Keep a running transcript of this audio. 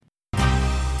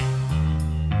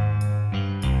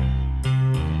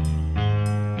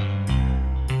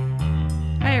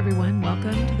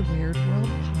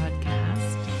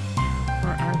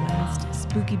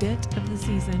spooky bit of the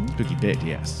season. Spooky bit,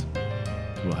 yes.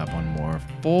 We'll have one more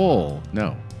full.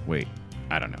 No, wait.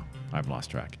 I don't know. I've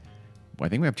lost track. Well, I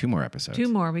think we have 2 more episodes. 2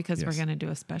 more because Yes. we're going to do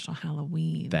a special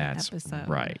Halloween That's episode.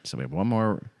 right. So we have 1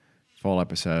 more full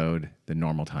episode, the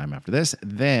normal time after this,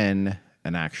 then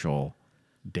an actual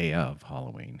day of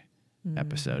Halloween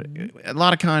episode. A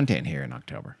lot of content here in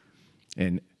October.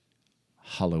 In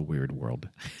Hollow Weird World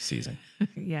season.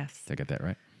 Yes. Did I get that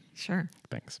right? Sure.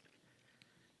 Thanks.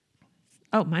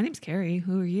 Oh, my name's Carrie.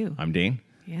 Who are you? I'm Dean.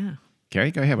 Yeah.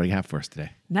 Carrie, go ahead. What do you have for us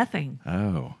today? Nothing.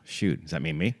 Oh, shoot. Does that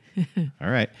mean me? All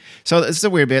right. So this is a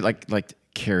weird bit, like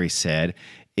Carrie said.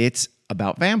 It's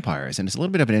about vampires, and it's a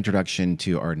little bit of an introduction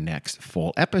to our next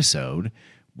full episode,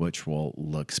 which will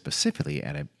look specifically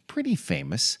at a pretty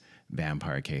famous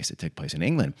vampire case that took place in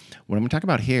England. What I'm going to talk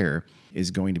about here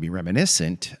is going to be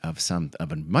reminiscent of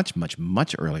a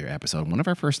much earlier episode. One of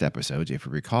our first episodes, if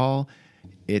you recall,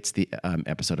 it's the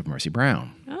episode of Mercy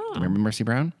Brown. Oh. Do you remember Mercy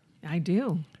Brown? I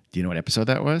do. Do you know what episode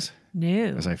that was?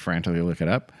 No. As I frantically look it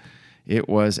up. It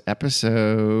was episode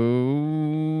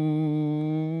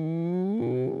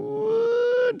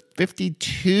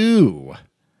 52.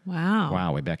 Wow.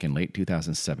 Wow, way back in late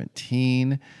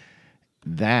 2017.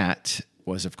 That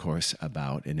was, of course,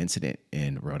 about an incident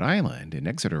in Rhode Island, in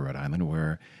Exeter, Rhode Island,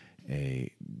 where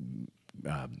a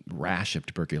rash of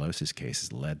tuberculosis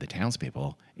cases led the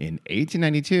townspeople in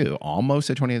 1892, almost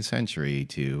the 20th century,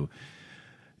 to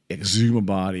exhume a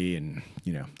body and,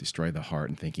 destroy the heart,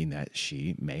 and thinking that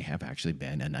she may have actually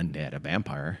been an undead, a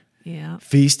vampire, Yeah.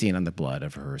 feasting on the blood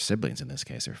of her siblings, in this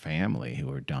case, her family, who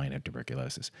were dying of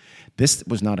tuberculosis. This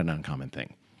was not an uncommon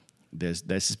thing. This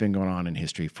has been going on in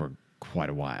history for quite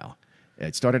a while.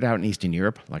 It started out in Eastern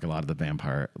Europe, like a lot of the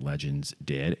vampire legends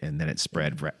did, and then it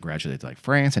spread gradually to like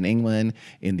France and England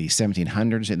in the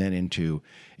 1700s, and then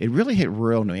it really hit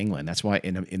rural New England. That's why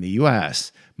in the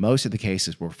U.S., most of the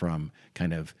cases were from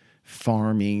kind of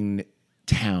farming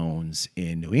towns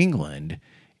in New England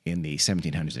in the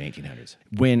 1700s and 1800s,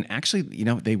 when actually,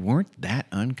 they weren't that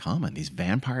uncommon. These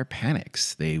vampire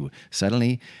panics, it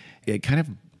kind of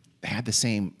had the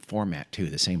same format too,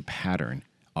 the same pattern,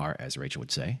 as Rachel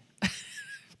would say.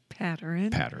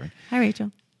 Pattern. Hi,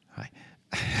 Rachel. Hi.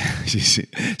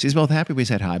 She's both happy we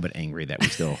said hi, but angry that we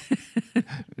still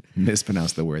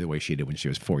mispronounced the word the way she did when she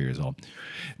was 4 years old.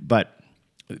 But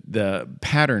the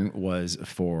pattern was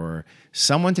for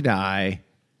someone to die,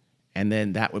 and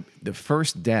then the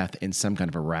first death in some kind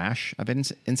of a rash of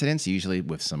incidents, usually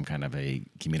with some kind of a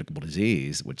communicable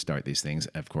disease, would start these things.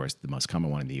 Of course, the most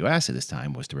common one in the U.S. at this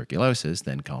time was tuberculosis,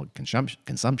 then called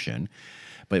consumption.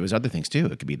 But it was other things too.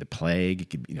 It could be the plague, it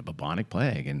could be bubonic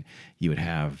plague, and you would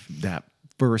have that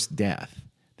first death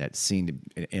that seemed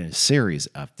in a series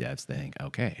of deaths. They think,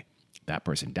 okay, that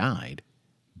person died,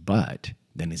 but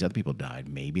then these other people died.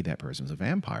 Maybe that person was a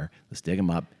vampire. Let's dig them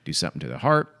up, do something to their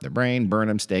heart, their brain, burn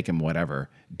them, stake them, whatever.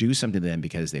 Do something to them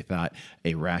because they thought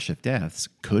a rash of deaths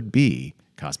could be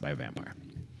caused by a vampire.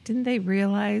 Didn't they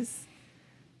realize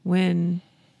when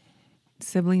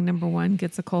sibling number 1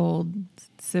 gets a cold,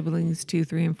 siblings 2,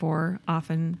 3, and 4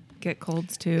 often get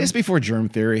colds too? It's before germ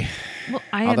theory. Well,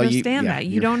 I Although understand that.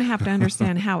 You don't have to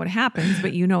understand how it happens,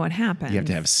 but you know what happens. You have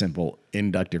to have simple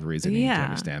inductive reasoning to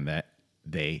understand that.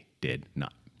 They did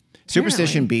not.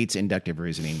 Superstition beats inductive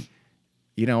reasoning.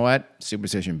 You know what?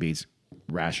 Superstition beats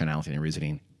rationality and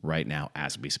reasoning right now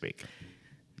as we speak.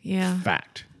 Yeah.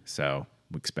 Fact. So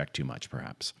we expect too much,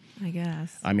 perhaps. I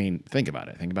guess. I mean, think about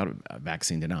it. Think about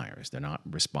vaccine deniers. They're not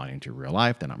responding to real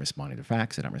life. They're not responding to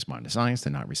facts. They're not responding to science.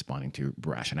 They're not responding to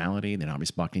rationality. They're not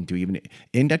responding to even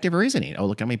inductive reasoning. Oh,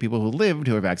 look how many people who lived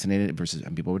who are vaccinated versus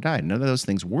people who died. None of those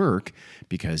things work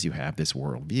because you have this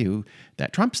worldview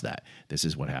that trumps that. This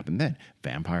is what happened then.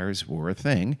 Vampires were a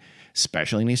thing,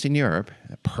 especially in Eastern Europe,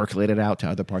 that percolated out to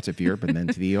other parts of Europe and then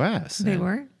to the U.S. They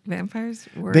were? Vampires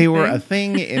were They were a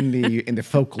thing in the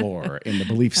folklore, in the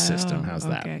belief system. How's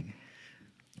that? Okay.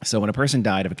 So when a person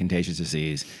died of a contagious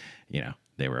disease,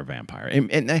 they were a vampire. And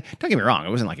don't get me wrong,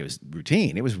 it wasn't like it was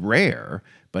routine. It was rare,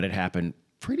 but it happened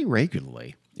pretty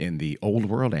regularly in the old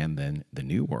world and then the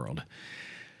new world.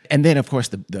 And then, of course,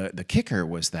 the kicker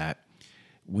was that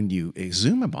when you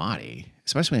exhume a body,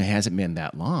 especially when it hasn't been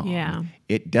that long,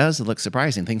 it does look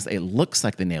surprising. It looks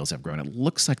like the nails have grown. It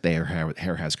looks like their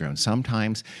hair has grown.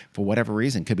 Sometimes, for whatever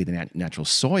reason, could be the natural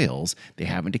soils. They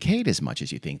haven't decayed as much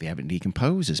as you think. They haven't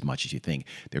decomposed as much as you think.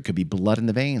 There could be blood in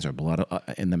the veins or blood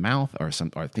in the mouth or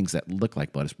things that look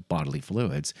like blood, bodily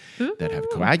fluids that have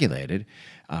coagulated.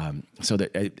 So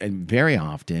that, and very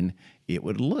often, it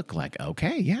would look like,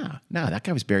 okay, that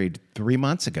guy was buried 3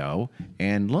 months ago,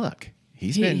 and look.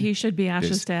 He should be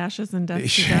ashes to ashes and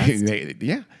dust to dust.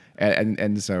 Yeah.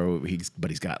 And so he's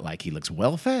got like, he looks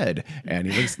well fed and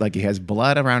he looks like he has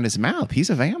blood around his mouth. He's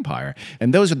a vampire.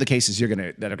 And those are the cases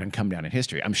that are gonna come down in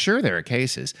history. I'm sure there are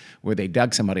cases where they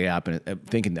dug somebody up and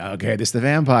thinking, okay, this is the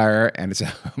vampire, and it's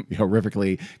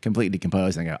horrifically completely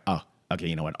decomposed, and they go, oh, okay,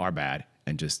 you know what, our bad,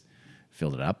 and just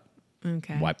filled it up.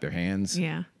 Okay. Wiped their hands,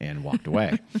 Yeah. and walked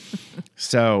away.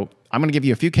 So I'm going to give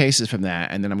you a few cases from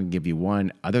that, and then I'm going to give you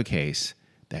one other case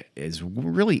that is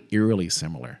really eerily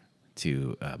similar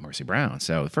to Mercy Brown.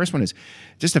 So the first one is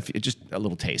just a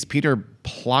little taste. Peter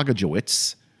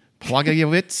Plagojevich.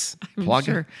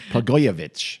 Sure.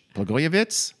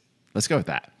 Plagojevich. Let's go with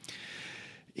that.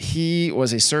 He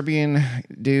was a Serbian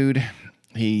dude.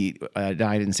 He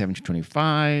died in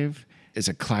 1725. It's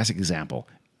a classic example.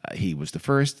 He was the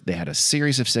first. They had a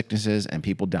series of sicknesses and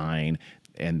people dying,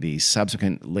 and the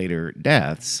subsequent later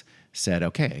deaths said,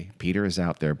 okay, Peter is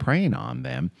out there preying on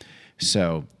them.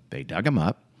 So they dug him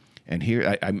up. And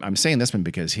here, I'm saying this one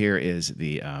because here is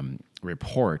the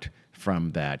report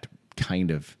from that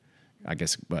kind of, I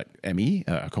guess,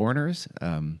 a coroner's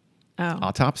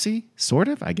autopsy, sort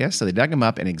of, I guess. So they dug him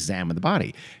up and examined the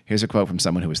body. Here's a quote from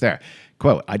someone who was there.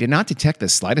 Quote, I did not detect the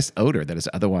slightest odor that is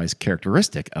otherwise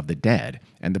characteristic of the dead,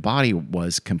 and the body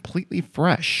was completely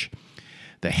fresh.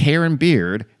 The hair and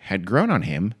beard had grown on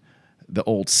him. The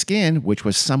old skin, which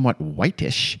was somewhat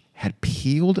whitish, had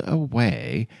peeled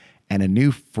away, and a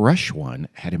new fresh one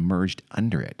had emerged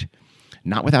under it.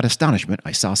 Not without astonishment,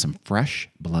 I saw some fresh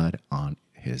blood on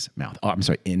his mouth. Oh, I'm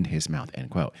sorry, in his mouth,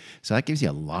 end quote. So that gives you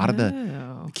a lot of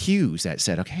the cues that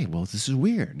said, okay, well, this is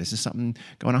weird. This is something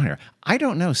going on here. I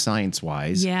don't know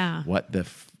science-wise what the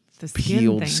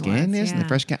peeled skin is and the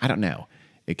fresh skin. I don't know.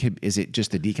 Is it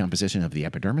just the decomposition of the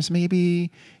epidermis,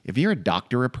 maybe? If you're a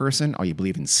doctor or a person, or you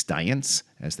believe in science,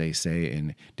 as they say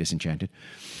in Disenchanted,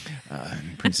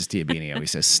 Princess Diabini always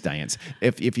says science.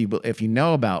 If you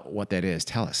know about what that is,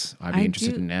 tell us. I'd be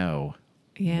interested to know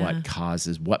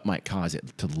what might cause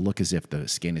it to look as if the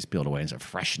skin is peeled away. It's a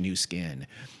fresh new skin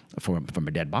from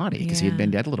a dead body, because he had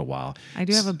been dead a little while. I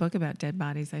do have a book about dead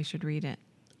bodies. I should read it.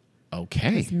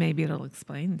 Okay. Maybe it'll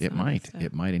explain. It might.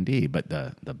 It might indeed. But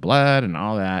the blood and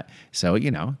all that. So,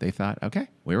 they thought, okay,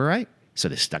 we were right. So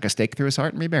they stuck a stake through his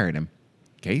heart and reburied him.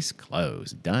 Case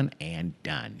closed. Done and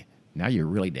done. Now you're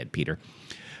really dead, Peter.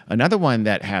 Another one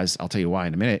that has, I'll tell you why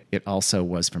in a minute, it also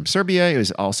was from Serbia. It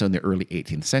was also in the early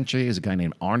 18th century. It was a guy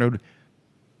named Arnold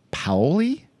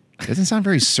Paoli. Doesn't sound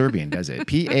very Serbian, does it?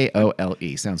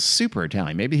 Paole. Sounds super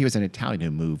Italian. Maybe he was an Italian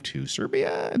who moved to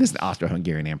Serbia. This is the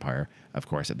Austro-Hungarian Empire, of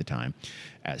course, at the time,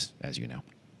 as you know.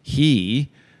 He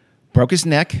broke his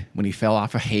neck when he fell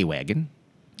off a hay wagon.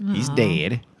 Aww. He's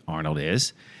dead, Arnold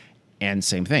is. And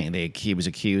same thing. He was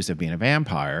accused of being a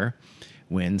vampire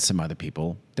when some other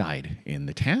people died in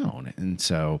the town. And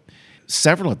so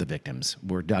several of the victims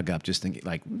were dug up just thinking,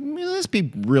 like, let's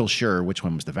be real sure which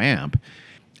one was the vamp.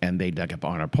 And they dug up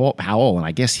Arnold Powell, and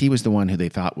I guess he was the one who they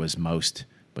thought was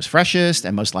freshest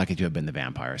and most likely to have been the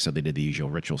vampire. So they did the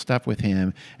usual ritual stuff with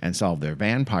him and solved their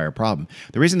vampire problem.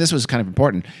 The reason this was kind of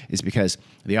important is because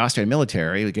the Austrian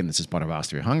military, again, this is part of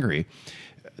Austria-Hungary,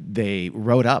 they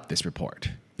wrote up this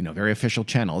report. Very official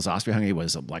channels. Austria-Hungary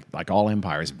was, like all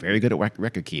empires, very good at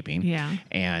record keeping. Yeah.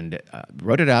 And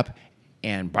wrote it up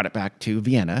and brought it back to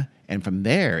Vienna. And from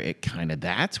there,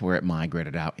 that's where it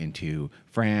migrated out into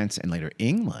France and later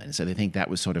England. So they think that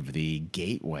was sort of the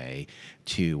gateway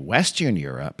to Western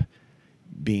Europe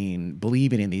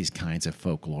believing in these kinds of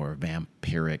folklore,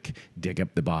 vampiric, dig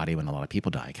up the body when a lot of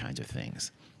people die kinds of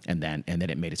things. And then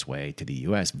it made its way to the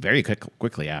U.S. very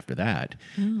quickly after that,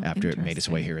 after it made its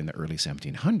way here in the early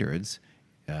 1700s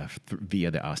via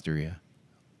the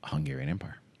Austria-Hungarian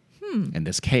Empire. And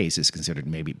this case is considered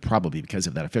probably because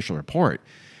of that official report,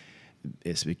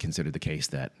 is considered the case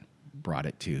that brought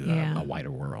it to a wider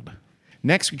world.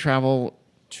 Next, we travel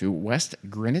to West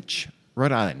Greenwich,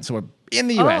 Rhode Island. So we're in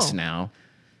the U.S. now,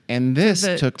 and this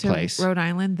took place. Rhode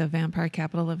Island, the vampire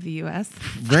capital of the U.S.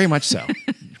 Very much so.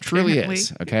 Truly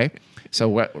is. Okay.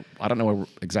 So I don't know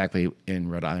exactly in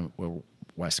Rhode Island where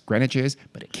West Greenwich is,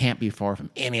 but it can't be far from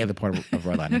any other part of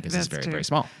Rhode Island because it's very, very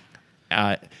small.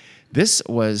 This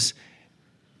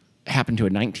happened to a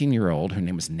 19-year-old. Her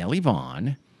name was Nellie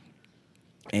Vaughn.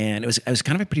 And it was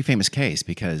kind of a pretty famous case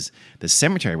because the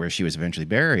cemetery where she was eventually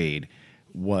buried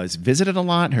was visited a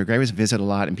lot. Her grave was visited a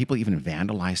lot, and people even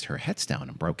vandalized her headstone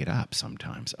and broke it up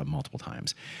sometimes, multiple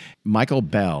times. Michael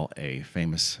Bell, a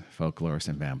famous folklorist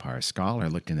and vampire scholar,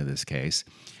 looked into this case,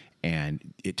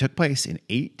 and it took place in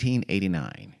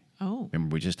 1889. Oh.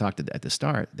 Remember, we just talked at the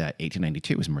start that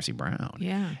 1892 was Mercy Brown.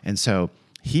 Yeah. And so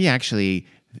he actually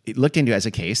looked into it as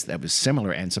a case that was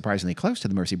similar and surprisingly close to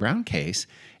the Mercy Brown case.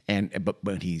 But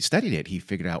when he studied it, he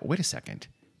figured out, wait a second,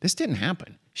 this didn't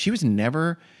happen. She was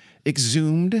never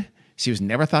exhumed. She was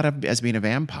never thought of as being a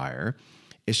vampire.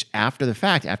 It's after the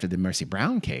fact, after the Mercy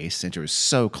Brown case, since it was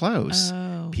so close,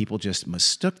 people just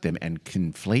mistook them and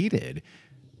conflated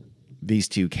these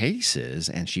two cases,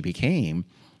 and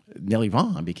Nellie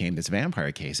Vaughn became this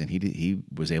vampire case, and he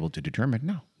was able to determine,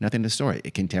 no, nothing to the story.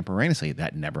 Contemporaneously,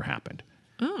 that never happened.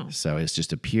 Oh. So it's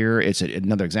just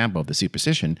another example of the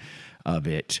superstition of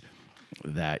it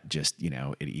that just,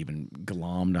 it even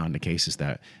glommed onto cases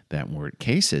that weren't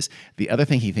cases. The other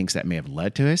thing he thinks that may have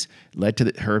led to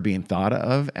her being thought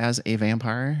of as a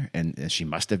vampire, and she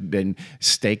must have been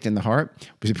staked in the heart,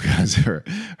 was because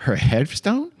her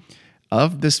headstone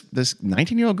of this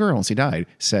 19-year-old girl, when she died,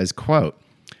 says, quote,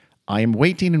 "I am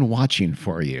waiting and watching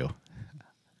for you."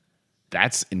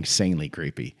 That's insanely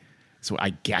creepy. So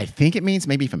I think it means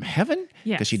maybe from heaven,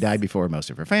 because she died before most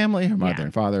of her family, her mother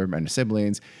and father, and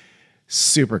siblings.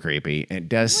 Super creepy. And it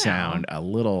does sound a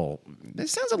little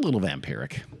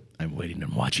vampiric. "I'm waiting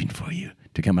and watching for you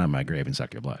to come out of my grave and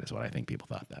suck your blood," is what I think people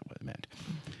thought that meant.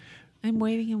 I'm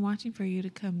waiting and watching for you to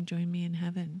come join me in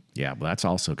heaven. Yeah, well, that's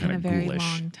also kind of very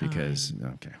ghoulish long time. because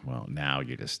now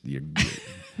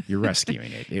you're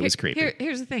rescuing it. It was creepy.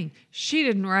 Here's the thing: she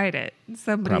didn't write it;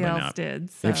 somebody Probably else not.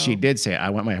 did. So. If she did say, "I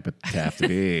want my epitaph to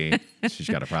be," she's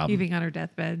got a problem. You think on her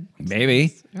deathbed?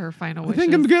 Maybe her final I wishes.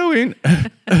 think I'm going.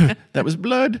 That was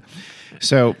blood.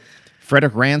 So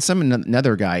Frederick Ransom,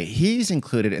 another guy, he's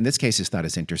included. In this case, his thought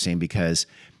is interesting because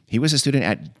he was a student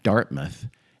at Dartmouth,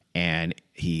 and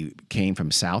he came from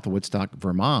South Woodstock,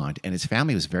 Vermont, and his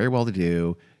family was very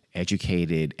well-to-do,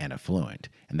 educated, and affluent.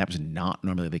 And that was not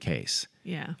normally the case.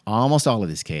 Yeah. Almost all of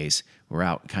his case were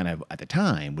out kind of, at the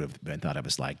time, would have been thought of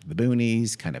as like the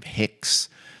boonies, kind of hicks,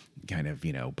 kind of,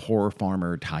 poor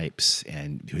farmer types,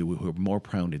 and who were more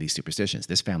prone to these superstitions.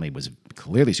 This family was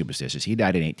clearly superstitious. He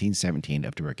died in 1817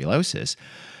 of tuberculosis.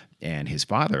 And his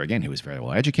father, again, who was very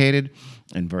well-educated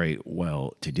and very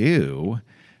well-to-do,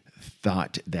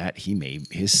 thought that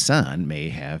his son may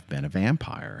have been a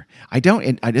vampire. It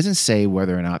doesn't say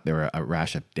whether or not there were a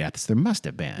rash of deaths. There must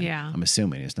have been. Yeah. I'm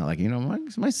assuming. It's not like,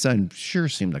 my son sure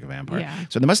seemed like a vampire. Yeah.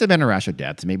 So there must have been a rash of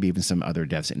deaths, maybe even some other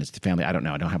deaths in his family. I don't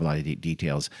know. I don't have a lot of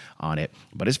details on it.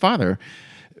 But his father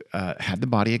had the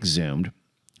body exhumed.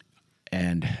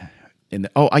 And you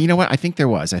know what? I think there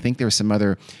was some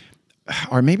other...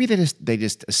 Or maybe they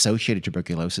just associated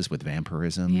tuberculosis with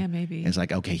vampirism. Yeah, maybe. And it's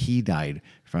like, okay, he died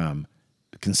from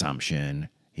consumption.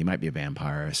 He might be a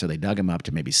vampire. So they dug him up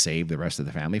to maybe save the rest of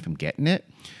the family from getting it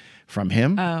from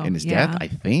him in his death. I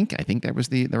think that was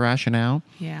the rationale.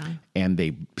 Yeah. And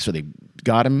they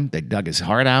got him. They dug his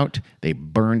heart out. They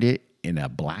burned it in a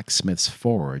blacksmith's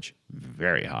forge,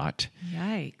 very hot.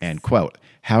 Yikes. And quote,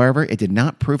 "However, it did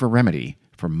not prove a remedy,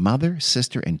 for mother,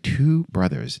 sister, and 2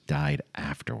 brothers died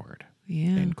afterward." Yeah.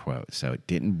 End quote. So it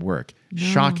didn't work. No.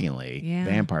 Shockingly,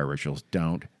 vampire rituals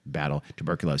don't battle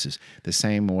tuberculosis the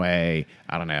same way,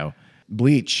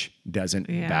 bleach doesn't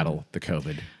battle the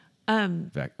COVID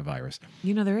virus.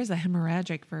 There is a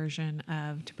hemorrhagic version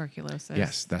of tuberculosis.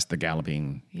 Yes, that's the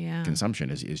galloping consumption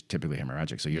is typically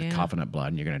hemorrhagic. So you're coughing up blood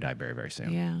and you're going to die very, very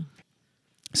soon. Yeah.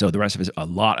 So a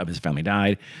lot of his family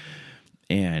died.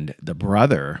 And the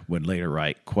brother would later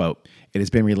write, quote, "It has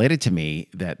been related to me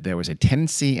that there was a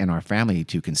tendency in our family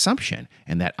to consumption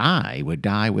and that I would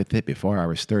die with it before I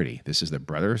was 30. This is the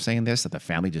brother saying this, that the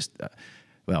family just,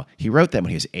 he wrote that when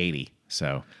he was 80.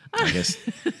 So I guess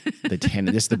this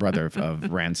is the brother of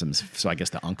Ransom's. So I guess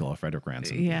the uncle of Frederick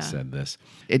Ransom said this.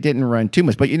 It didn't run too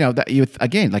much, but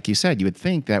again, like you said, you would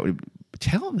think that would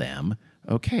tell them,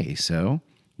 okay, so...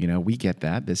 we get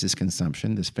that. This is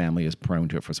consumption. This family is prone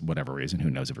to it for whatever reason. Who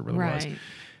knows if it really was.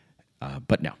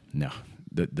 But no.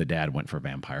 The dad went for a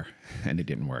vampire, and it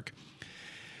didn't work.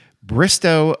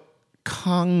 Bristow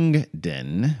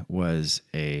Congdon was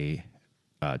a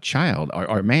child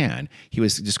or man. He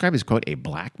was described as, quote, a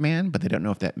black man, but they don't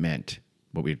know if that meant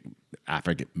what we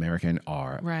African American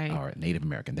or Native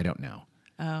American. They don't know.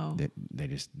 Oh.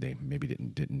 They maybe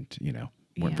didn't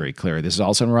weren't very clear. This is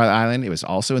also in Rhode Island. It was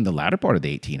also in the latter part of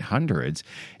the 1800s.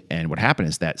 And what happened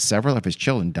is that several of his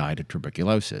children died of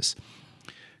tuberculosis.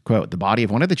 Quote, "The body of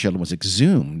one of the children was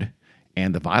exhumed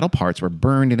and the vital parts were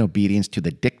burned in obedience to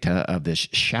the dicta of this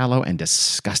shallow and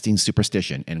disgusting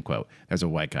superstition," end quote. There's a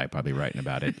white guy probably writing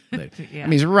about it. I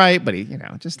mean, he's right, but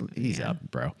he's up,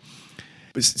 bro.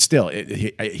 But still,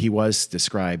 he was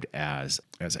described as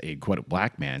a, quote,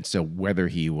 black man. So whether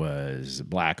he was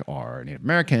black or Native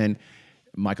American,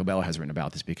 Michael Bell has written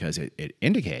about this because it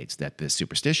indicates that this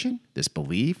superstition, this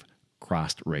belief,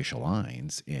 crossed racial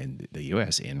lines in the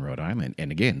U.S. in Rhode Island.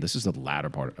 And again, this is the latter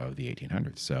part of the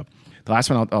 1800s. So the last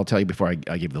one I'll tell you before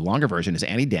I give the longer version is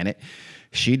Annie Dennett.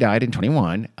 She died in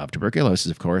 21 of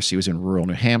tuberculosis, of course. She was in rural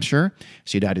New Hampshire.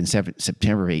 She died in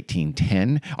September of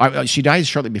 1810. She died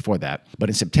shortly before that, but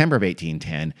in September of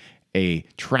 1810, a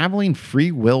traveling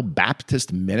Free Will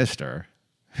Baptist minister.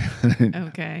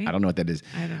 Okay. I don't know what that is.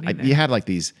 I don't either. You had like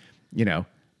these,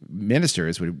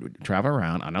 ministers would travel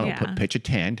around, I don't know, Yeah. pitch a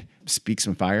tent, speak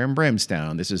some fire and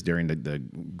brimstone. This is during the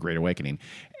Great Awakening,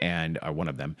 and one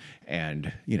of them,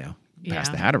 and, pass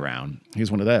the hat around. He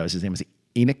was one of those. His name was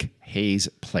Enoch Hayes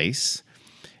Place,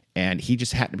 and he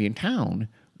just happened to be in town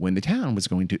when the town was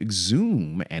going to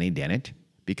exhume Annie Dennett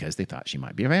because they thought she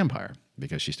might be a vampire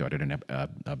because she started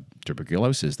a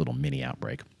tuberculosis little mini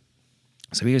outbreak.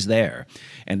 So he was there,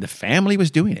 and the family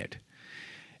was doing it.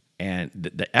 And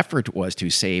the effort was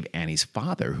to save Annie's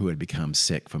father, who had become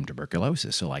sick from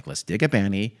tuberculosis. So, let's dig up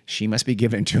Annie. She must be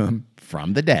given to him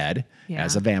from the dead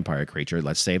as a vampire creature.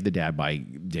 Let's save the dad by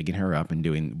digging her up and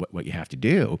doing what you have to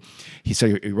do. He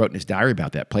wrote in his diary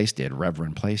about that.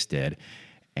 Reverend Place did.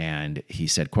 And he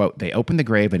said, quote, "They opened the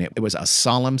grave, and it was a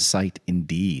solemn sight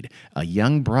indeed. A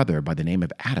young brother by the name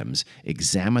of Adams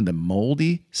examined the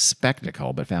moldy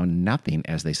spectacle, but found nothing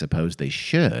as they supposed they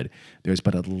should. There's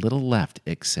but a little left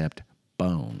except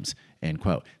bones," end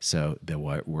quote. So there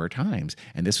were times,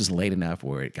 and this was late enough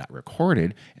where it got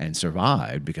recorded and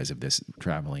survived because of this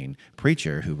traveling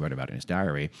preacher who wrote about it in his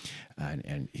diary.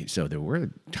 So there were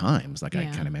times, like I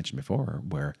kind of mentioned before,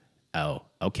 where, oh,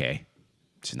 okay,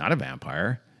 she's not a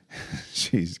vampire.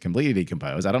 She's completely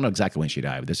decomposed. I don't know exactly when she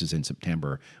died, but this is in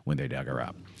September when they dug her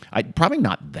up. Probably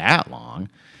not that long.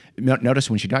 Notice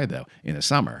when she died, though, in the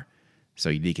summer. So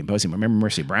you decompose him. Remember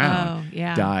Mercy Brown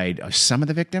died. Some of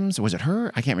the victims, was it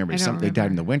her? I can't remember. They died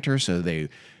in the winter, so they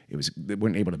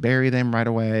weren't able to bury them right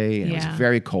away. And it was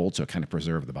very cold, so it kind of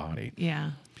preserved the body.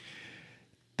 Yeah.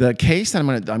 The case that I'm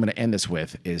going to end this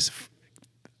with is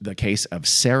the case of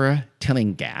Sarah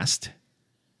Tillinghast.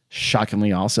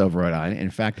 Shockingly, also of Rhode Island. In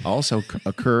fact, also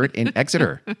occurred in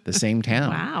Exeter, the same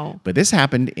town. Wow. But this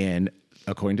happened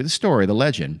according to the story, the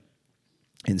legend,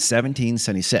 in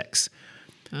 1776.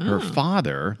 Her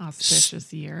father...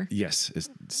 Auspicious year. Yes, it's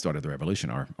the start of the Revolution,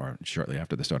 or shortly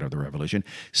after the start of the Revolution.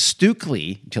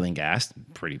 Stukely Tillinghast,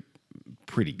 pretty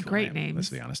cool Great name, names. let's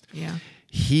be honest. Yeah.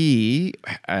 He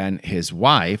and his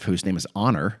wife, whose name is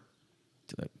Honor,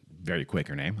 very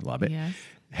Quaker name, love it, Yes.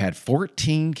 had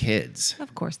 14 kids.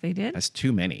 Of course they did. That's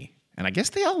too many. And I guess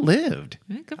they all lived.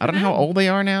 Good for I don't know how them. old they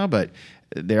are now, but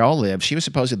they all lived. She was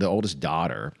supposedly the oldest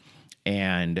daughter.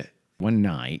 And one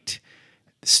night,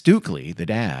 Stukely, the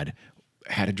dad,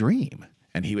 had a dream.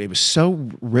 And it was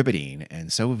so riveting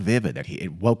and so vivid that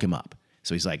it woke him up.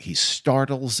 So he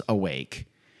startles awake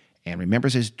and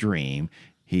remembers his dream.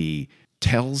 He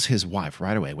tells his wife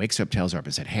right away, wakes up, tells her up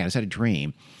and said, "Hey, I just had a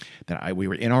dream that we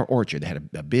were in our orchard. They had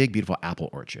a big, beautiful apple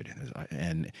orchard."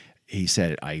 And he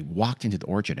said, "I walked into the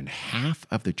orchard and half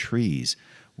of the trees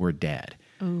were dead."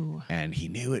 Ooh. And he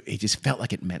knew it. He just felt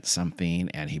like it meant something.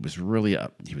 And he was really,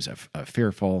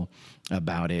 fearful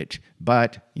about it.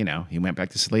 But, he went back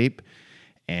to sleep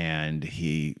and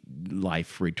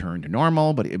life returned to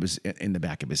normal, but it was in the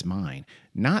back of his mind.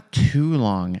 Not too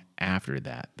long after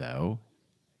that, though,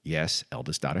 yes,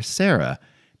 eldest daughter Sarah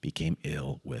became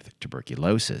ill with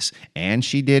tuberculosis. And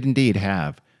she did indeed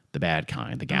have the bad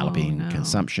kind, the galloping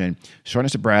consumption,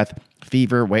 shortness of breath,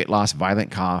 fever, weight loss,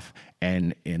 violent cough.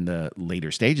 And in the later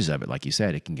stages of it, like you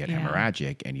said, it can get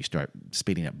hemorrhagic and you start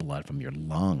spitting up blood from your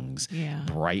lungs,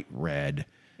 bright red,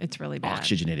 It's really bad.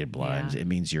 oxygenated blood. Yeah. It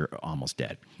means you're almost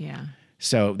dead. Yeah.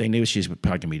 So they knew she was probably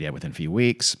going to be dead within a few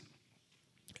weeks.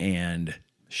 And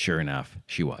sure enough,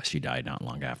 she was. She died not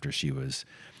long after.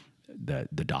 The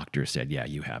doctor said, "Yeah,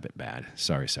 you have it bad.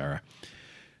 Sorry, Sarah."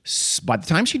 By the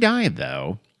time she died,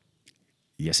 though,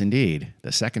 yes, indeed,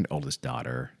 the second oldest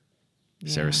daughter,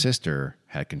 Sarah's sister,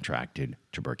 had contracted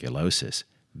tuberculosis.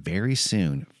 Very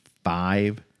soon,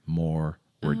 5 more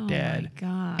were dead. My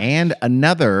gosh. And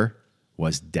another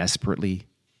was desperately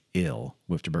ill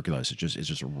with tuberculosis. It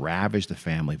just ravaged the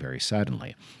family very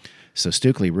suddenly. So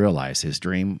Stukely realized his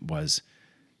dream was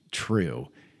true.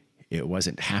 It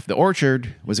wasn't half the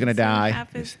orchard was going to die.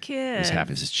 Half his kids. It was half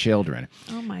his children.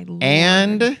 Oh, my Lord.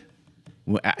 And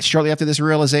shortly after this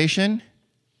realization,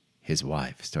 his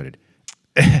wife started,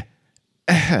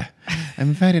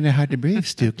 "I'm finding it hard to breathe,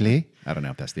 Stukely." I don't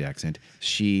know if that's the accent.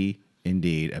 She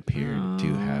indeed appeared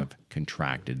to have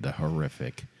contracted the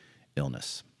horrific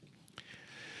illness.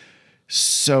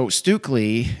 So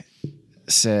Stukely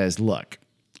says, "Look,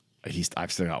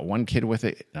 I've still got one kid with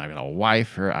it, and I'm gonna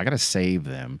wife her. I gotta save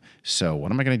them. So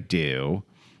what am I gonna do?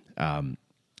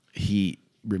 He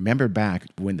remembered back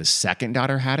when the second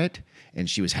daughter had it, and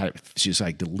she was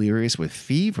like delirious with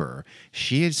fever.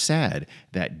 She had said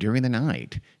that during the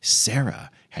night, Sarah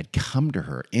had come to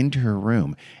her into her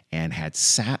room and had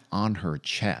sat on her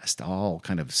chest, all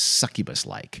kind of succubus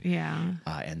like. Yeah.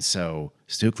 And so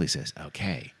Stukely says,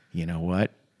 "Okay, you know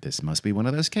what? This must be one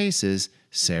of those cases.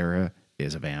 Sarah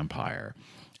is a vampire."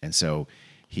 And so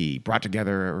he brought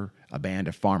together a band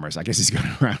of farmers. I guess he's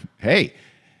going around, "Hey,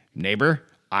 neighbor,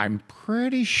 I'm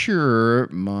pretty sure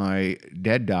my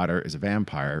dead daughter is a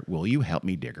vampire. Will you help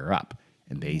me dig her up?"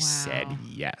 And they said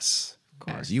yes,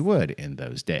 as you would in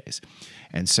those days.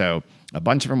 And so a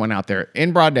bunch of them went out there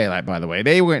in broad daylight, by the way.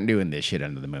 They weren't doing this shit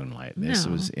under the moonlight. This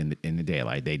was in the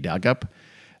daylight. They dug up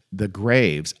the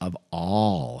graves of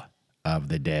all of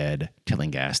the dead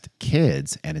Tillinghast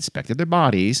kids and inspected their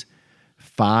bodies.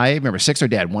 5, remember, 6 are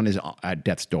dead. 1 is at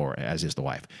death's door, as is the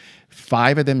wife.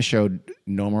 5 of them showed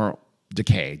normal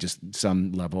decay, just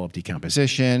some level of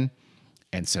decomposition.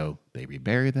 And so they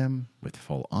reburied them with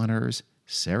full honors.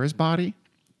 Sarah's body,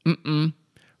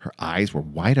 her eyes were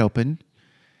wide open.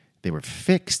 They were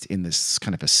fixed in this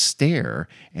kind of a stare,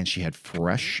 and she had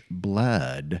fresh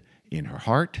blood in her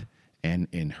heart and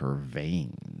in her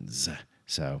veins.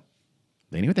 So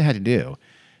they knew what they had to do.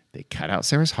 They cut out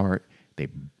Sarah's heart. They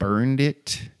burned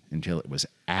it until it was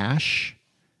ash,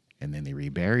 and then they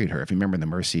reburied her. If you remember the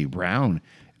Mercy Brown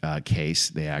case,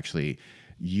 they actually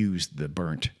used the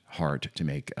burnt heart to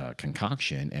make a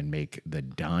concoction and make the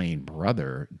dying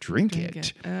brother drink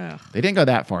it. They didn't go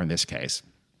that far in this case.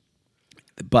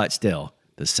 But still,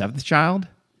 the 7th child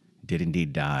did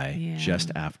indeed die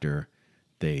just after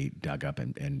they dug up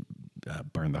and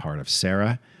burned the heart of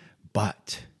Sarah.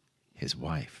 But his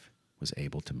wife was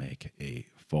able to make a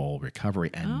full recovery,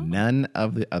 and none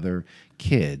of the other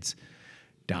kids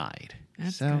died.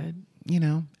 That's good. You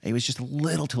know, it was just a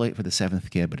little too late for the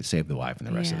 7th kid, but it saved the wife and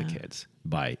the rest of the kids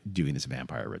by doing this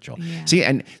vampire ritual. Yeah. See,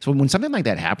 and so when something like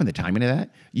that happened, the timing of that,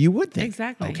 you would think,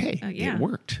 okay, it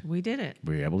worked. We did it.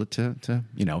 We were able to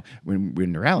you know, when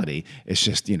in reality, it's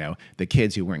just, you know, the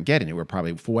kids who weren't getting it were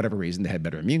probably, for whatever reason, they had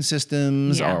better immune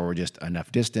systems or were just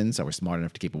enough distance or were smart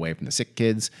enough to keep away from the sick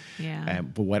kids. Yeah.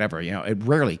 But whatever, you know, it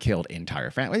rarely killed entire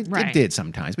family. It did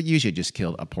sometimes, but usually it just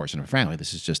killed a portion of a family.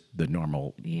 This is just the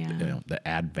normal, you know, the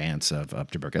advance of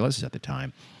tuberculosis at the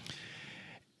time.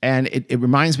 And it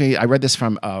reminds me, I read this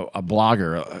from a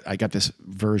blogger. I got this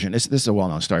version. This is a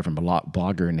well-known story from a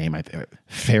blogger named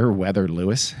Fairweather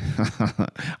Lewis.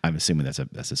 I'm assuming that's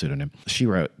a pseudonym. She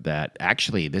wrote that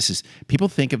actually people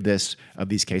think of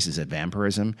these cases as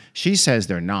vampirism. She says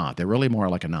they're not. They're really more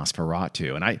like a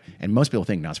Nosferatu. And most people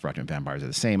think Nosferatu and vampires are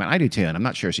the same, and I do too, and I'm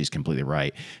not sure she's completely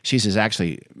right. She says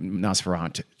actually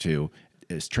Nosferatu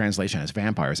is translation as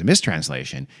vampire is a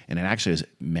mistranslation, and it actually is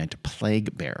meant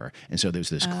plague bearer. And so there's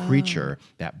this creature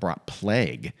that brought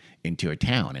plague into a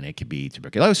town, and it could be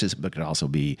tuberculosis, but it could also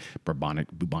be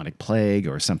bubonic plague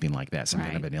or something like that, some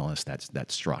kind of an illness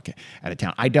that struck at a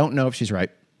town. I don't know if she's right.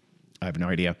 I have no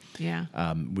idea. Yeah.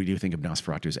 We do think of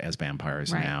Nosferatus as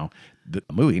vampires now. The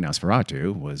movie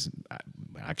Nosferatu was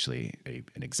actually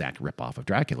an exact ripoff of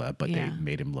Dracula, but they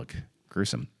made him look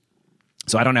gruesome.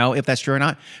 So I don't know if that's true or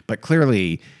not, but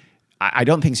clearly I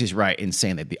don't think she's right in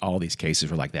saying that all these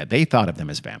cases were like that. They thought of them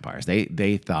as vampires.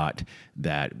 They thought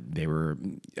that they were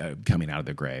coming out of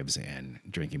their graves and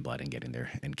drinking blood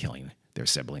and killing their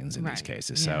siblings in these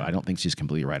cases. So I don't think she's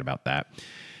completely right about that.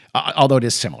 Although it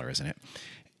is similar, isn't it?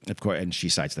 Of course, and she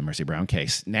cites the Mercy Brown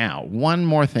case. Now, one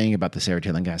more thing about the Sarah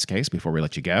Tillinghast case before we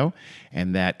let you go,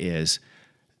 and that is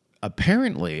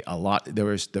apparently there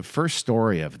was the first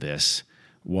story of this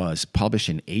was published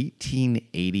in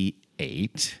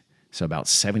 1888, so about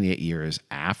 78 years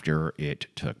after it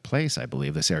took place, I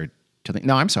believe.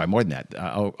 More than that,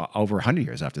 over 100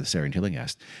 years after the Sarah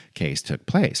Tillinghast case took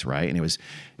place, right? And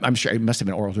I'm sure it must have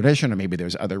been oral tradition, or maybe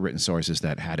there's other written sources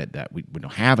that had it that we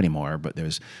don't have anymore, but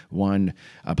there's one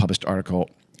published article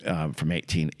from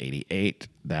 1888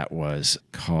 that was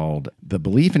called The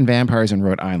Belief in Vampires in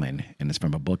Rhode Island, and it's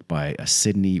from a book by a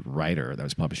Sydney writer that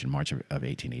was published in March of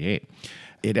 1888.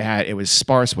 It was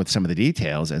sparse with some of the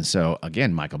details, and so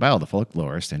again, Michael Bell, the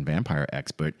folklorist and vampire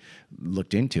expert,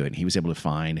 looked into it, and he was able to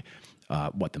find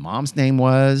what the mom's name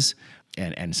was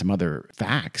and some other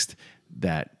facts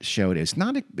that showed it's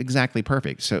not exactly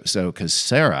perfect. So because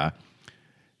Sarah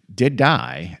did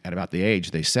die at about the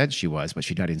age they said she was, but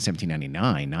she died in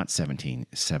 1799, not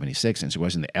 1776, and she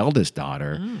wasn't the eldest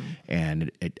daughter.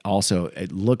 And it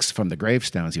looks from the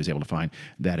gravestones he was able to find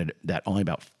that only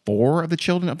about 4 of the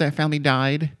children of that family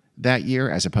died that year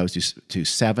as opposed to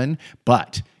 7.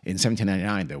 But in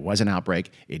 1799, there was an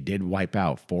outbreak. It did wipe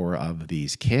out 4 of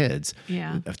these kids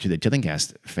to the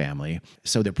Tillinghast family.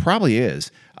 So there probably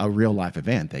is a real life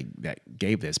event that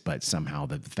gave this, but somehow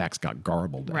the facts got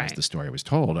garbled as the story was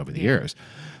told over the years.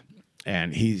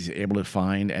 And he's able to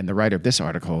find, and the writer of this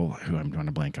article, who I'm drawing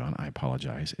a blank on, I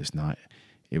apologize, is not,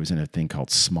 it was in a thing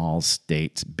called Small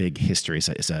States, Big History.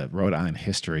 So it's a Rhode Island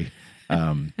history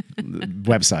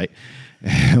website,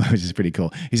 which is pretty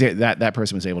cool. He said that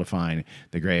person was able to find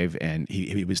the grave, and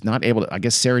he was not able to, I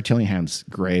guess Sarah Tillingham's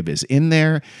grave is in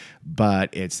there,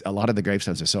 but it's a lot of the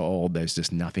gravestones are so old, there's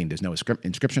just nothing, there's no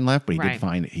inscription left, but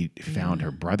he found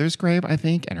her brother's grave, I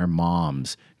think, and her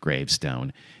mom's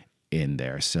gravestone in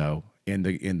there. So in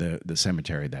the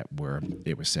cemetery where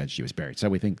it was said she was buried. So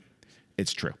we think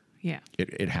it's true. Yeah.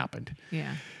 It happened.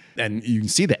 Yeah. And you can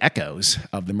see the echoes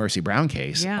of the Mercy Brown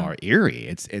case are eerie.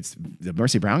 It's the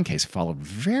Mercy Brown case followed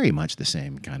very much the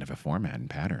same kind of a format and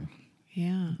pattern.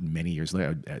 Yeah. Many years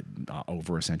later,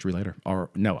 over a century later,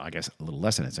 or no, I guess a little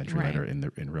less than a century later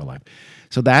in real life.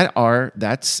 So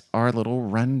that's our little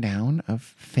rundown of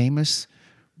famous,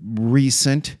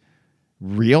 recent,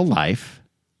 real life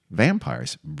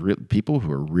vampires, people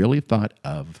who are really thought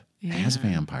of as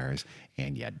vampires,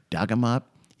 and you dug them up,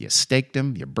 you staked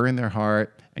them, you burned their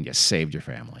heart, and you saved your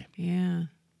family. Yeah.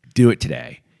 Do it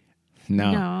today.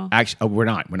 No. Actually, we're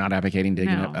not advocating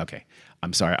digging up. Okay.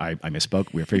 I'm sorry, I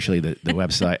misspoke. We're officially the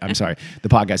website. I'm sorry. The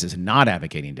podcast is not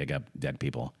advocating dig up dead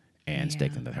people and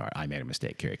stake them to the heart. I made a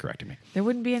mistake. Carrie corrected me. There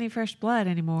wouldn't be any fresh blood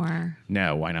anymore.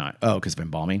 No, why not? Oh, because of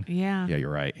embalming? Yeah. Yeah, you're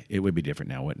right. It would be different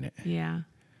now, wouldn't it? Yeah.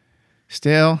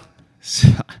 Still,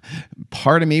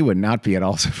 part of me would not be at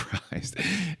all surprised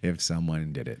if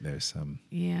someone did it. There's some,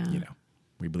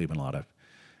 we believe in a lot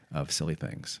of silly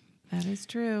things. That is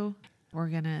true. We're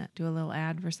going to do a little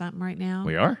ad for something right now.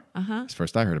 We are? Uh-huh. It's the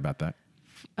first I heard about that.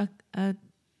 A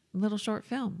little short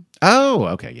film. Oh,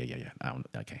 okay. Yeah.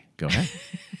 Okay, go ahead.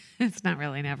 It's not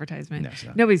really an advertisement. No, it's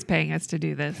not. Nobody's paying us to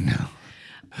do this. No.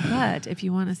 But if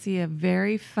you want to see a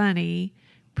very funny,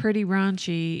 pretty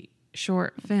raunchy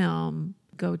short film,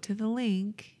 go to the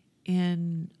link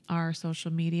in our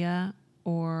social media,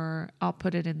 or I'll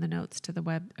put it in the notes to the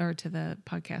web or to the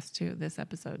podcast too, this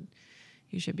episode.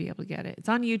 You should be able to get it. It's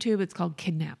on YouTube. It's called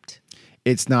Kidnapped.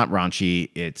 It's not raunchy.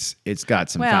 It's got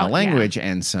some foul language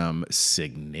and some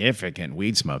significant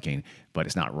weed smoking, but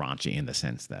it's not raunchy in the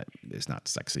sense that it's not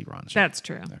sexy raunchy. That's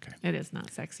true. Okay. It is not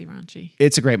sexy raunchy.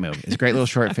 It's a great movie. It's a great little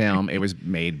short film. It was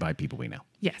made by people we know.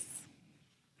 Yes.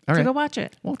 All right. So go watch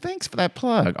it. Well, thanks for that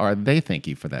plug. Or they thank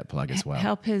you for that plug as well.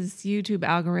 Help his YouTube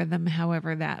algorithm,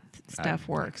 however that stuff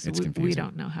works. It's confusing. We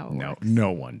don't know how it works.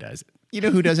 No one does. You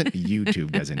know who doesn't?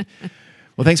 YouTube doesn't.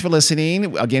 Well, thanks for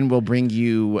listening. Again, we'll bring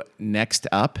you next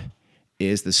up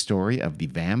is the story of the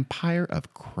Vampire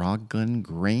of Croghan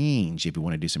Grange. If you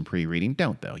want to do some pre-reading,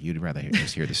 don't though. You'd rather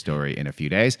just hear the story in a few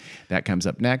days. That comes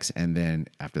up next. And then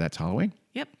after that's Halloween.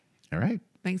 Yep. All right.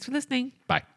 Thanks for listening. Bye.